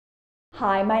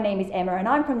Hi, my name is Emma and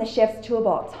I'm from the Chef's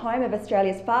Toolbox, home of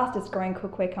Australia's fastest growing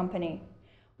cookware company.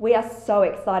 We are so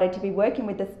excited to be working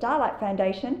with the Starlight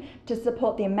Foundation to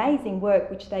support the amazing work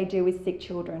which they do with sick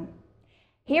children.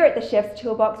 Here at the Chef's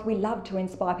Toolbox, we love to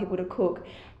inspire people to cook,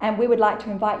 and we would like to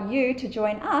invite you to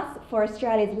join us for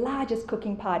Australia's largest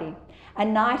cooking party, a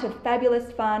night of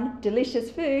fabulous fun, delicious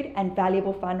food and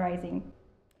valuable fundraising.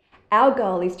 Our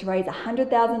goal is to raise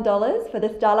 $100,000 for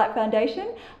the Starlight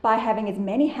Foundation by having as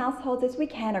many households as we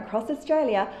can across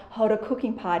Australia hold a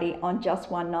cooking party on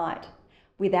just one night.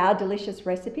 With our delicious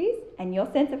recipes and your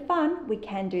sense of fun, we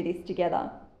can do this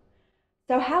together.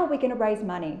 So how are we going to raise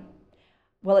money?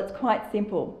 Well, it's quite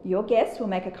simple. Your guests will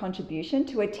make a contribution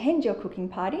to attend your cooking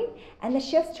party, and the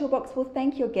Chef's Toolbox will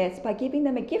thank your guests by giving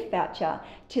them a gift voucher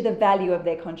to the value of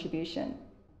their contribution.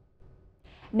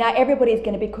 Now, everybody's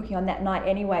going to be cooking on that night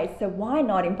anyway, so why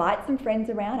not invite some friends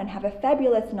around and have a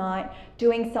fabulous night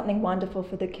doing something wonderful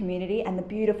for the community and the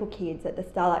beautiful kids that the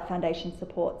Starlight Foundation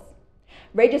supports.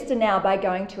 Register now by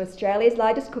going to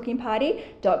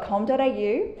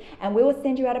australiaslargestcookingparty.com.au, and we will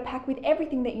send you out a pack with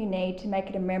everything that you need to make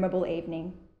it a memorable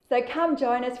evening. So come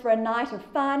join us for a night of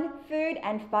fun, food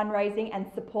and fundraising and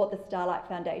support the Starlight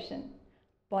Foundation.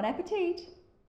 Bon appetit!